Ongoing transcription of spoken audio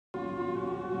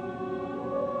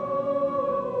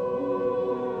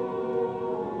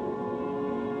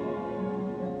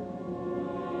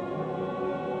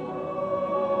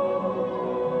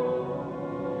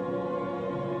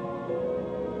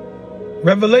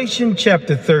Revelation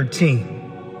chapter 13.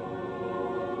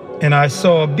 And I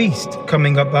saw a beast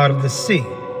coming up out of the sea.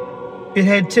 It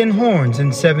had 10 horns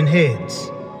and 7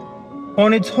 heads.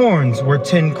 On its horns were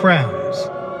 10 crowns,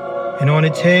 and on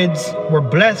its heads were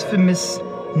blasphemous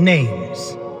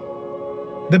names.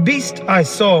 The beast I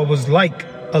saw was like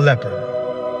a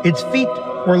leopard. Its feet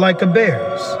were like a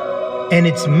bear's, and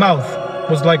its mouth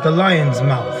was like a lion's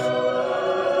mouth.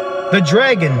 The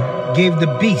dragon gave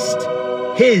the beast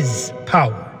his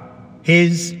power,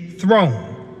 his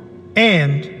throne,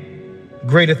 and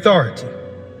great authority.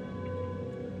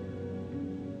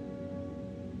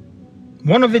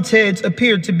 One of its heads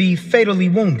appeared to be fatally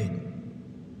wounded,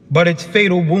 but its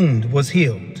fatal wound was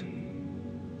healed.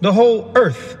 The whole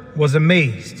earth was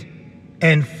amazed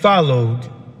and followed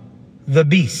the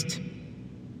beast.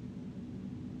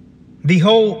 The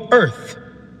whole earth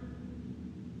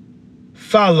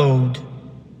followed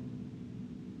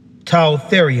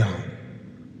Tautherion.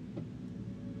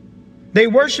 They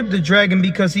worshiped the dragon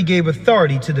because he gave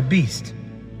authority to the beast.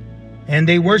 And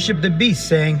they worshiped the beast,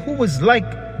 saying, "Who is like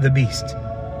the beast?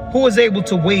 Who is able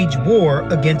to wage war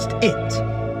against it?"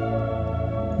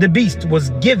 The beast was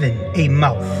given a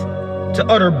mouth to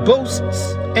utter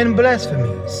boasts and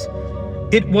blasphemies.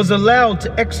 It was allowed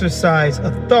to exercise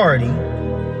authority,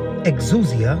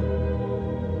 exousia,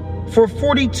 for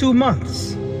 42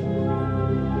 months.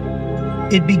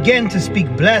 It began to speak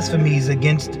blasphemies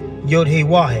against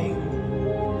Yod-Heh-Wah-Heh,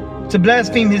 to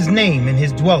blaspheme his name and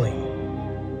his dwelling,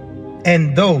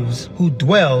 and those who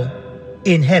dwell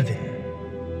in heaven.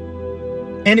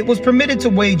 And it was permitted to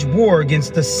wage war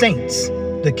against the saints,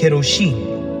 the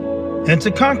Kedoshim, and to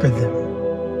conquer them.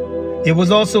 It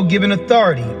was also given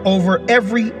authority over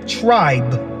every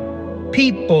tribe,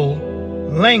 people,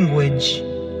 language,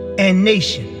 and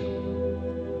nation.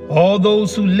 All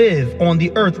those who live on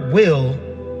the earth will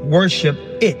worship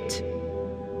it.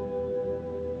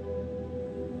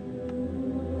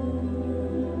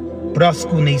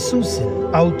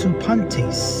 Braskunesusin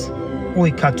autopantes,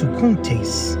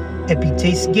 oikatukuntes,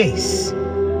 epites ges.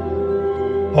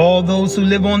 All those who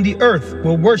live on the earth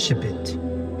will worship it.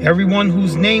 Everyone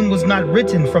whose name was not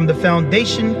written from the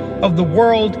foundation of the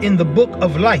world in the book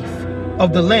of life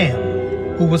of the Lamb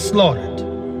who was slaughtered.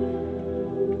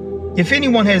 If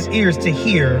anyone has ears to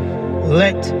hear,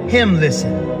 let him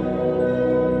listen.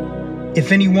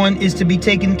 If anyone is to be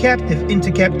taken captive into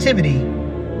captivity,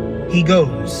 he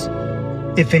goes.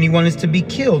 If anyone is to be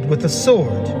killed with a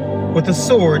sword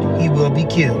he will be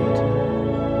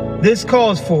killed. This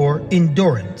calls for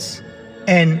endurance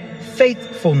and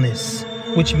faithfulness,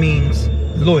 which means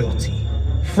loyalty,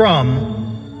 from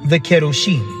the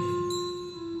Kedoshim.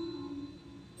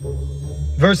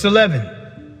 Verse 11.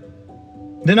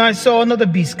 Then I saw another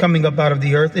beast coming up out of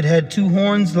the earth. It had 2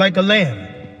 horns like a lamb,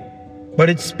 but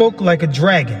it spoke like a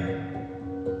dragon.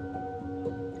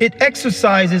 It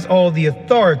exercises all the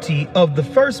authority of the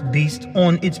first beast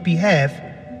on its behalf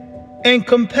and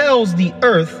compels the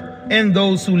earth and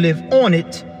those who live on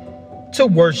it to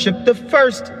worship the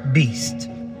first beast,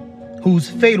 whose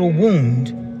fatal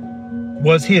wound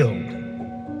was healed.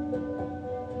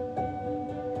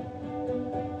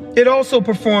 It also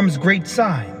performs great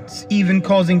signs, even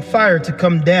causing fire to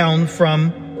come down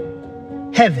from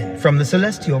heaven, from the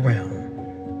celestial realm,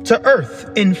 to earth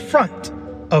in front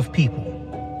of people.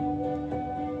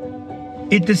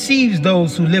 It deceives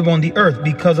those who live on the earth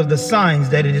because of the signs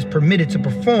that it is permitted to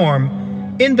perform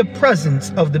in the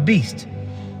presence of the beast,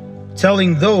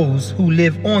 telling those who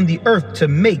live on the earth to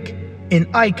make an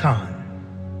icon,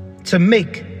 to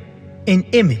make an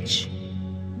image.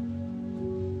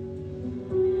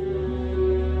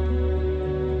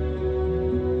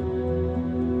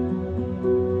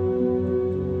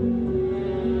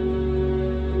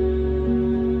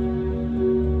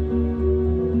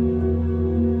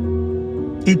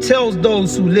 It tells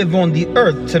those who live on the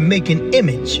earth to make an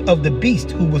image of the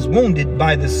beast who was wounded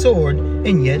by the sword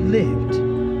and yet lived.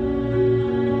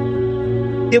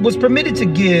 It was permitted to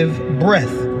give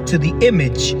breath to the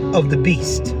image of the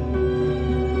beast,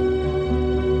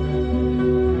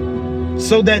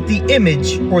 so that the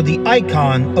image or the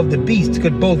icon of the beast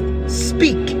could both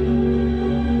speak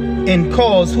and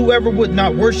cause whoever would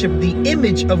not worship the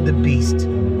image of the beast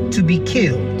to be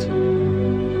killed.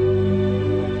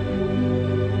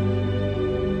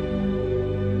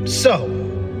 So,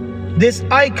 this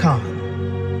icon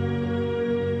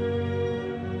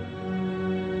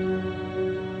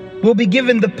will be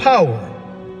given the power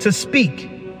to speak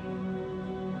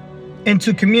and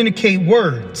to communicate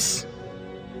words.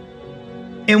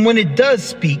 And when it does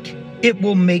speak, it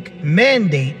will make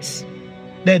mandates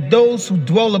that those who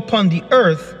dwell upon the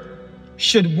earth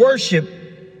should worship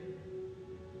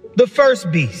the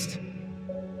first beast.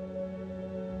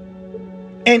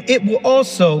 And it will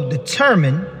also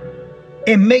determine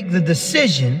and make the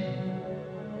decision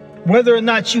whether or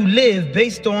not you live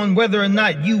based on whether or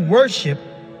not you worship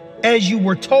as you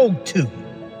were told to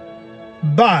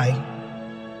by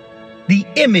the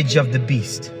image of the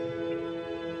beast.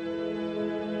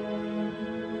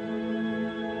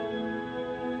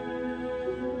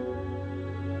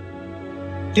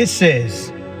 It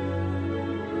says,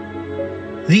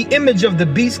 the image of the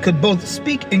beast could both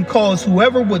speak and cause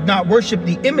whoever would not worship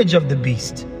the image of the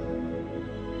beast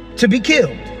to be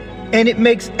killed. And it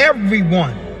makes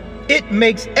everyone.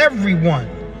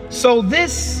 So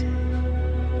this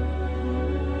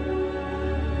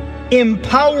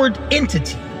empowered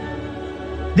entity,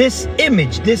 this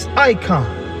image, this icon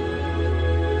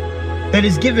that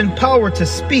is given power to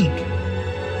speak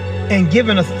and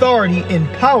given authority and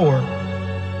power,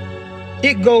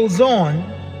 it goes on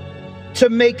to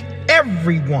make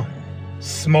everyone,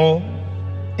 small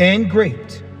and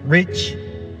great, rich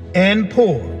and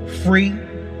poor, free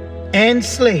and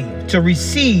slave, to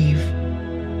receive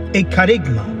a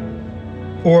charigma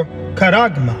or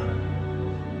charagma.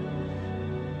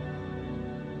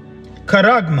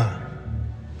 Charagma,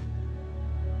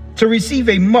 to receive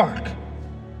a mark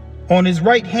on his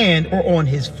right hand or on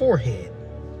his forehead.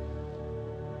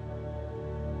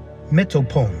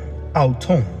 Metopon,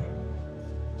 auton.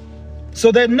 So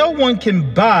that no one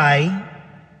can buy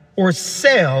or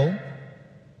sell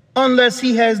unless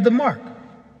he has the mark.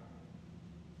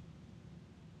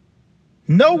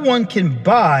 No one can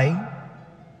buy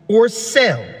or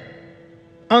sell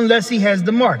unless he has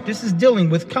the mark. This is dealing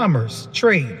with commerce,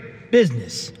 trade,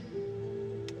 business.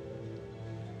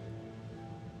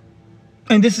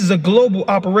 And this is a global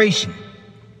operation.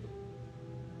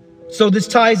 So this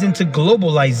ties into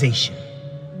globalization.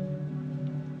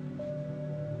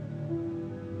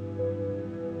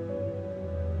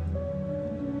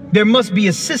 There must be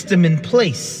a system in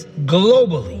place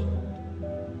globally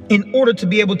in order to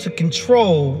be able to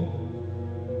control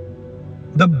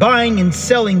the buying and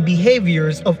selling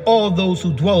behaviors of all those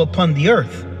who dwell upon the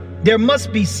earth. There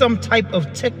must be some type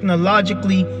of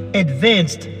technologically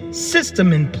advanced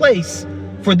system in place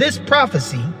for this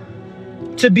prophecy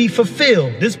to be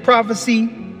fulfilled. This prophecy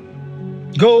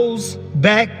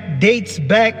dates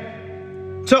back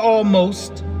to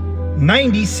almost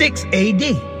 96 AD.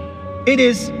 It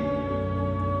is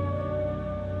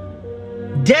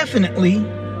definitely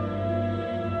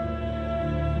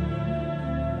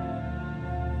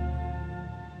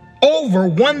over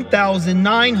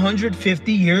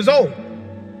 1,950 years old.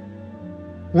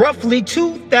 Roughly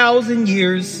 2,000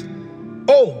 years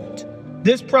old.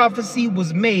 This prophecy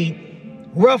was made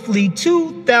roughly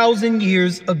 2,000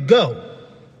 years ago.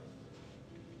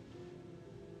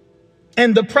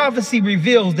 And the prophecy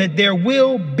reveals that there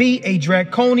will be a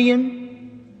draconian,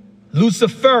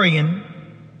 Luciferian,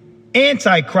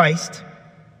 Antichrist,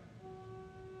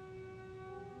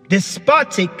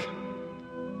 despotic,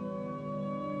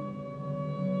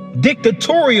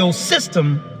 dictatorial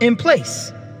system in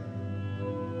place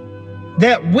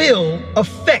that will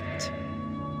affect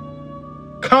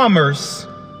commerce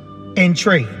and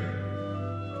trade.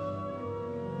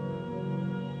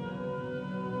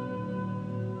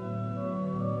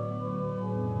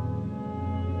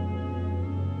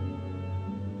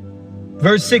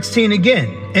 Verse 16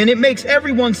 again, and it makes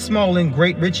everyone small and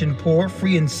great, rich and poor,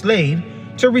 free and slave,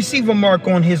 to receive a mark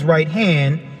on his right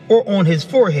hand or on his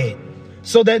forehead,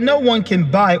 so that no one can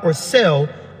buy or sell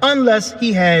unless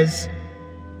he has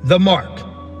the mark,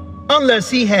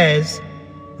 unless he has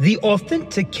the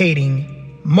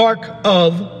authenticating mark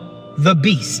of the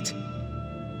beast.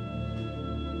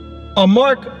 A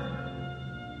mark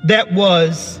that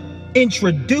was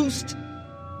introduced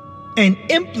and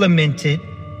implemented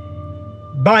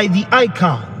by the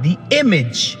icon, the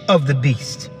image of the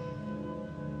beast.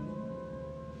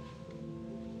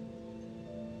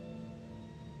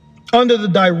 Under the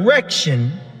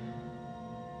direction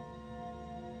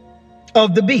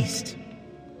of the beast.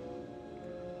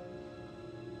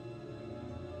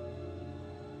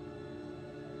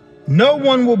 No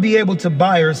one will be able to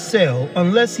buy or sell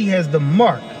unless he has the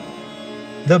mark,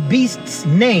 the beast's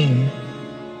name,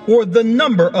 or the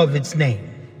number of its name.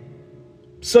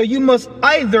 So you must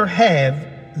either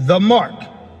have the mark,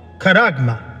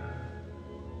 charagma,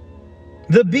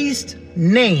 the beast's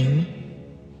name,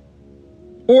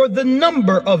 or the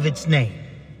number of its name.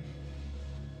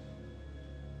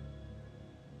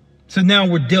 So now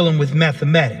we're dealing with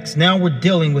mathematics. Now we're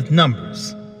dealing with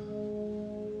numbers.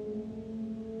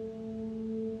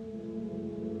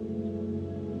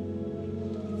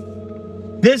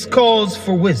 This calls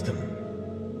for wisdom.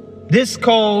 This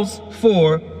calls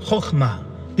for Chokhmah.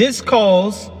 This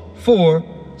calls for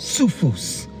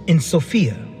Sufus in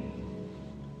Sophia.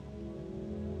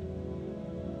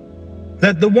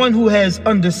 That the one who has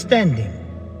understanding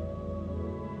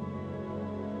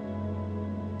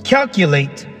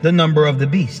calculate the number of the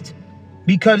beast,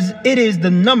 because it is the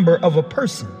number of a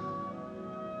person.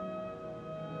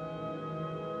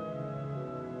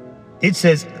 It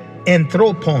says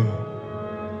anthropon,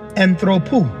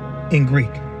 anthropou in Greek.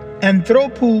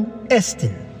 Anthropou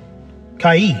estin,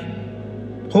 kai,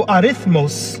 ho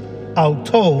arithmos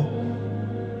auto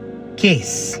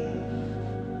kes.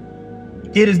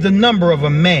 It is the number of a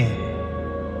man.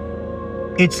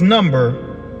 Its number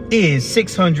is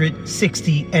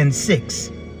 666.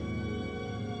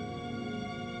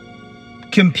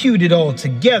 Computed all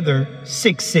together,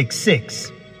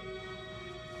 666.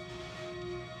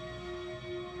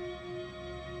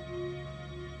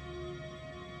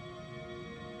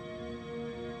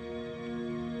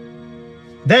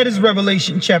 That is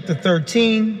Revelation chapter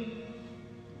 13,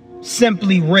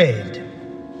 simply read.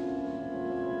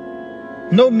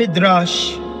 No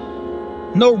midrash,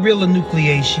 no real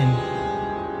enucleation,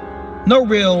 no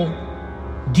real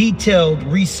detailed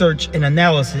research and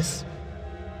analysis,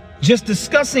 just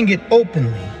discussing it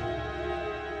openly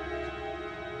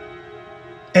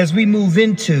as we move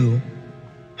into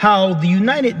how the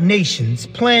United Nations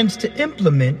plans to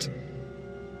implement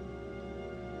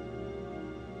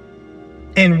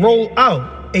and roll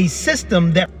out a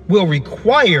system that will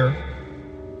require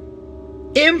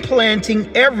implanting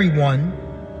everyone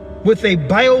with a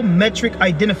biometric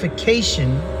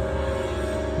identification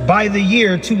by the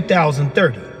year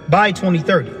 2030, by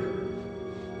 2030.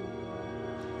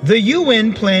 The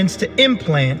UN plans to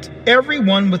implant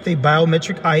everyone with a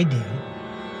biometric ID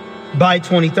by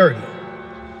 2030.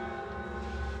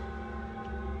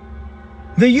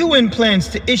 The UN plans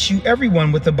to issue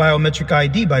everyone with a biometric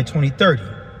ID by 2030.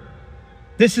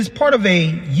 This is part of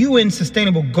a UN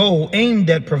sustainable goal aimed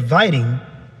at providing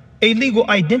a legal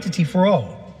identity for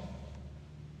all.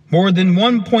 More than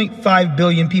 1.5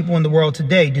 billion people in the world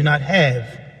today do not have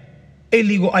a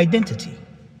legal identity.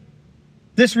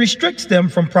 This restricts them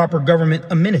from proper government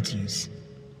amenities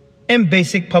and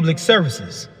basic public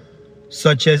services,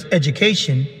 such as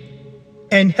education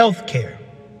and health care.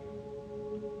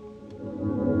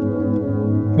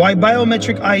 Why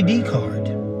biometric ID card?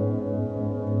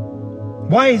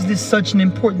 Why is this such an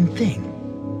important thing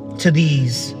to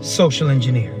these social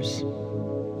engineers?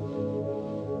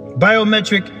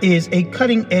 Biometric is a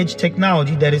cutting-edge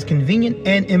technology that is convenient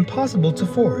and impossible to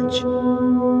forge.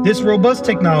 This robust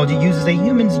technology uses a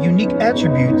human's unique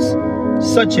attributes,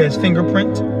 such as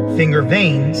fingerprint, finger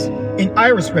veins, and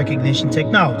iris recognition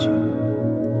technology.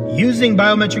 Using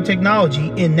biometric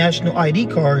technology in national ID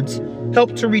cards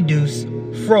help to reduce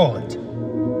fraud,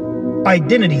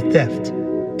 identity theft,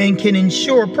 and can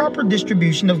ensure proper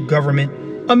distribution of government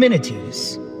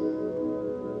amenities.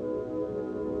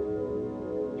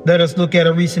 Let us look at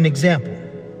a recent example.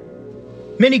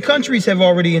 Many countries have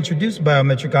already introduced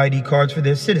biometric ID cards for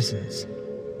their citizens.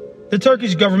 The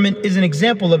Turkish government is an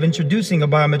example of introducing a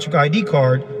biometric ID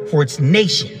card for its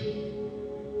nation.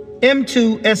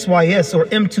 M2SYS or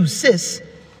M2SYS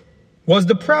was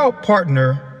the proud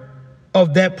partner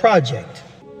of that project.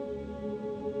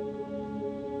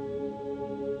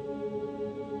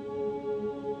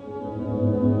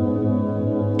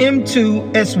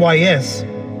 M2SYS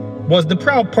was the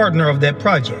proud partner of that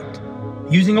project.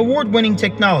 Using award-winning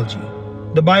technology,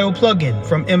 the Bio plugin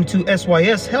from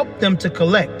M2SYS helped them to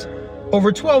collect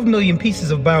over 12 million pieces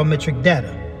of biometric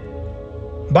data.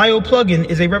 Bio plugin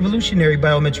is a revolutionary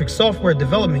biometric software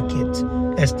development kit,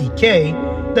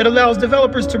 SDK, that allows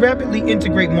developers to rapidly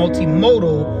integrate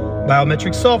multimodal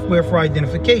biometric software for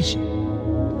identification.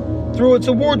 Through its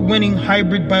award-winning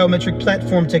hybrid biometric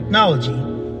platform technology,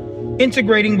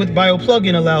 integrating with Bio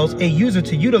plugin allows a user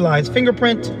to utilize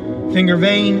fingerprint, finger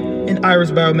vein, and iris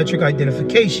biometric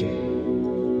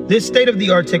identification. This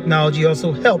state-of-the-art technology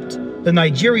also helped the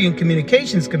Nigerian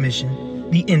Communications Commission,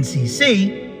 the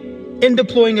NCC, in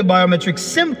deploying a biometric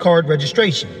SIM card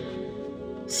registration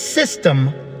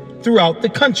system throughout the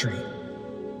country.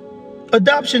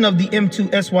 Adoption of the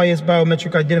M2SYS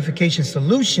biometric identification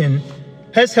solution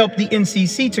has helped the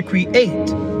NCC to create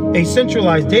a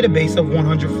centralized database of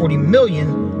 140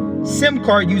 million SIM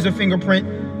card user fingerprint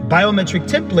biometric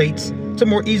templates to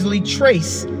more easily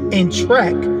trace and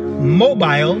track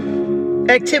mobile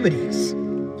activities.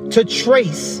 To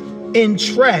trace and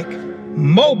track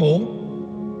mobile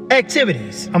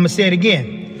activities. I'm going to say it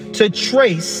again. To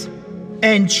trace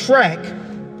and track,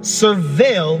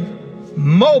 surveil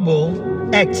mobile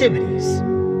activities.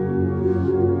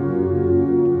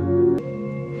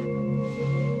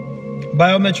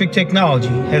 biometric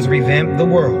technology has revamped the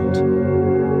world.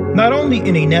 Not only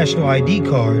in a national ID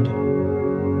card,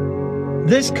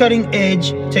 this cutting-edge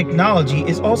technology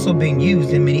is also being used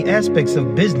in many aspects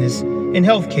of business and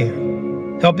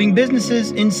healthcare, helping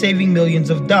businesses in saving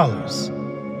millions of dollars.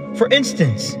 For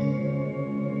instance,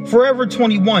 Forever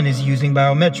 21 is using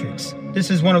biometrics.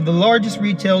 This is one of the largest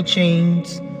retail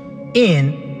chains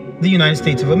in the United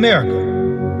States of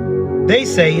America. They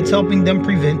say it's helping them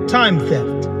prevent time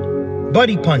theft,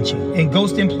 buddy punching, and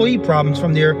ghost employee problems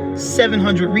from their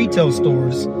 700 retail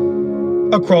stores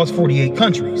across 48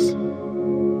 countries.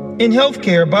 In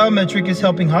healthcare, biometric is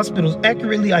helping hospitals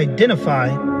accurately identify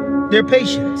their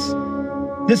patients.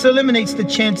 This eliminates the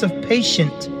chance of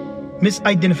patient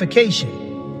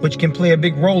misidentification, which can play a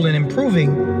big role in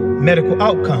improving medical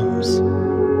outcomes.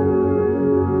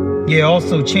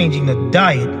 Also changing the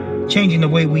diet, changing the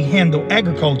way we handle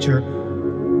agriculture,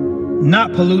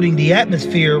 not polluting the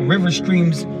atmosphere, river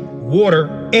streams, water,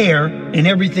 air, and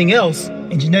everything else,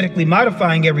 and genetically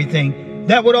modifying everything.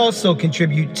 That would also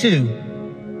contribute to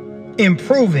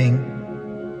improving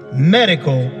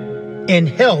medical and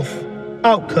health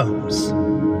outcomes.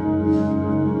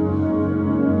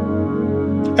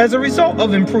 As a result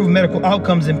of improved medical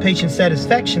outcomes and patient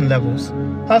satisfaction levels,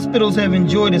 hospitals have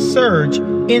enjoyed a surge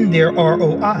in their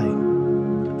ROI.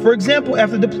 For example,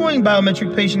 after deploying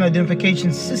biometric patient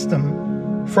identification system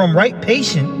from Right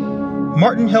Patient,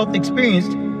 Martin Health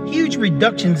experienced huge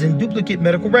reductions in duplicate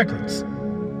medical records,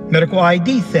 medical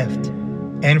ID theft,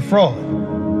 and fraud.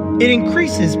 It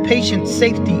increases patient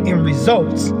safety and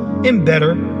results in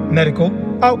better medical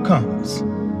outcomes.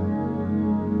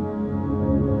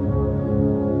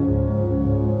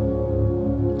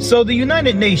 So the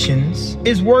United Nations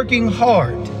is working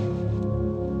hard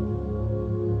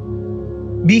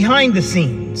behind the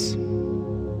scenes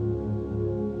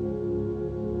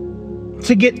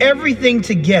to get everything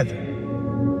together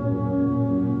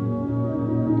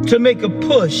to make a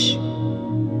push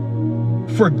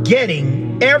for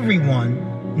getting everyone,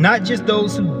 not just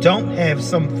those who don't have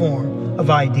some form of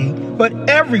ID, but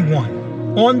everyone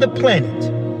on the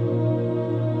planet,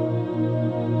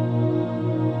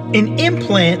 an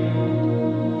implant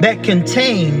that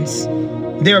contains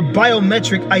their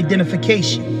biometric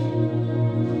identification.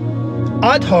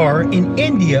 Aadhaar in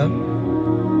India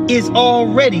is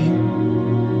already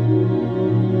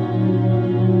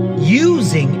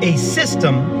using a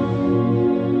system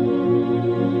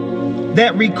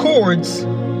that records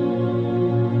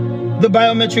the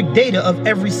biometric data of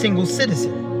every single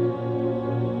citizen.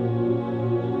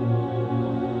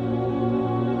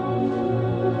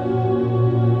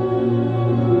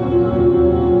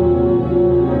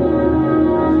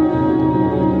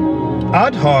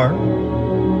 Aadhaar,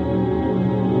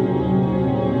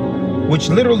 which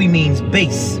literally means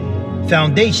base,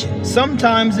 foundation,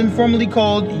 sometimes informally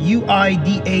called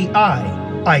UIDAI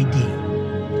ID,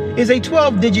 is a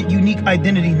 12-digit unique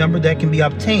identity number that can be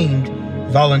obtained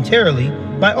voluntarily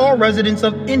by all residents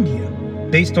of India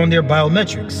based on their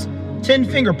biometrics, 10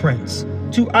 fingerprints,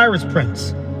 2 iris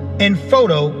prints, and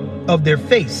photo of their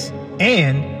face,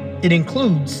 and it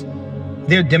includes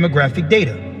their demographic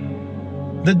data.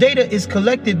 The data is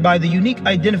collected by the Unique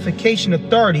Identification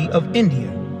Authority of India,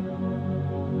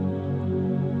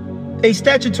 a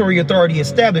statutory authority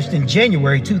established in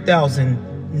January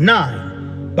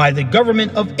 2009 by the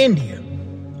Government of India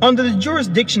under the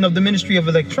jurisdiction of the Ministry of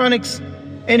Electronics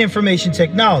and Information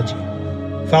Technology,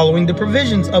 following the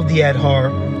provisions of the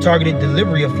Aadhaar Targeted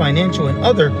Delivery of Financial and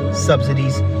Other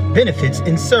Subsidies, Benefits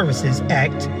and Services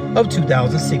Act of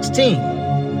 2016.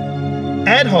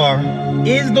 Aadhaar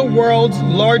is the world's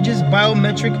largest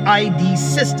biometric ID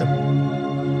system.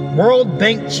 World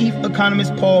Bank Chief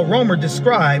Economist Paul Romer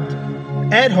described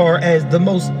Aadhaar as the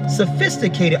most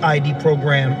sophisticated ID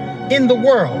program in the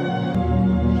world.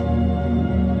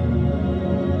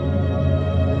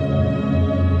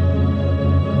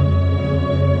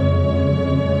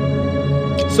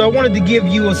 So I wanted to give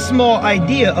you a small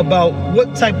idea about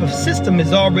what type of system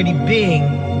is already being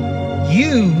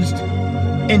used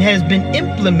and has been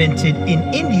implemented in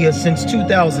India since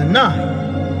 2009.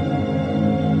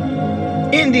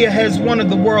 India has one of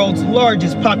the world's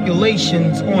largest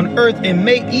populations on Earth and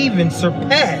may even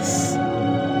surpass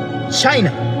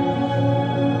China.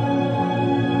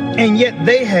 And yet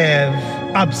they have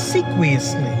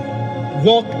obsequiously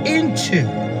walked into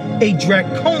a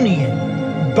draconian,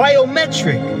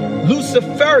 biometric,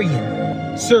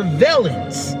 Luciferian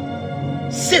surveillance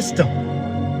system.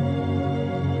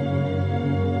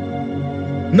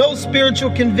 No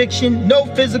spiritual conviction, no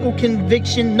physical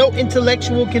conviction, no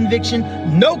intellectual conviction,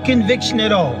 no conviction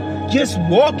at all. just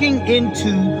walking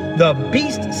into the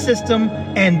beast system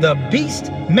and the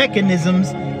beast mechanisms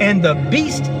and the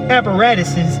beast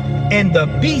apparatuses and the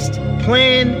beast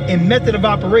plan and method of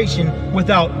operation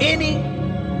without any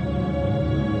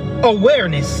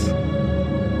awareness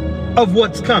of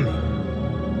what's coming.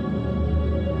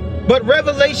 But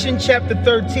Revelation chapter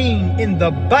 13 in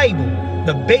the Bible,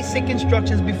 the basic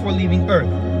instructions before leaving earth,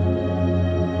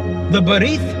 the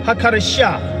Barith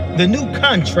HaKadashah, the new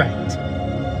contract,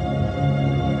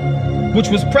 which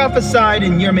was prophesied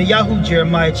in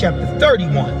Jeremiah chapter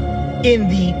 31 in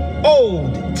the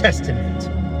Old Testament,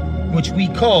 which we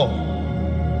call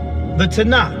the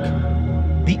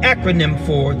Tanakh, the acronym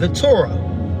for the Torah,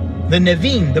 the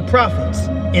Nevi'im, the prophets,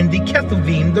 and the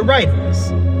Ketuvim, the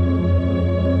writings.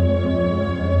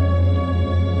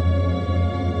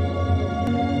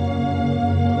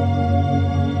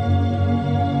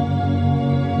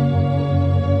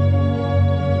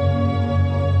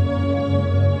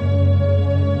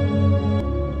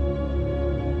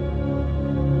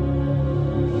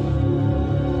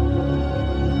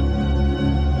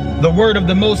 The word of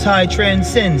the Most High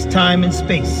transcends time and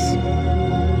space.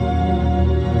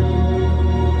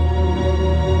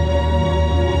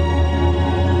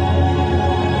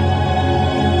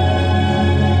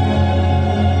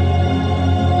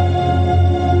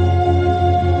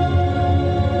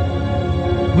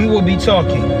 We will be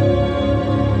talking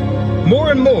more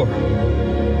and more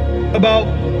about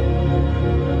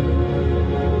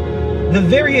the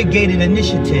variegated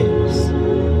initiatives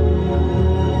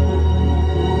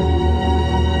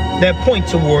that point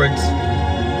towards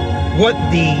what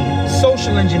the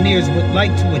social engineers would like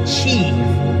to achieve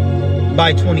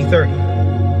by 2030.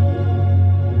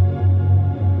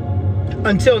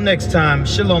 Until next time,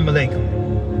 Shalom Aleichem.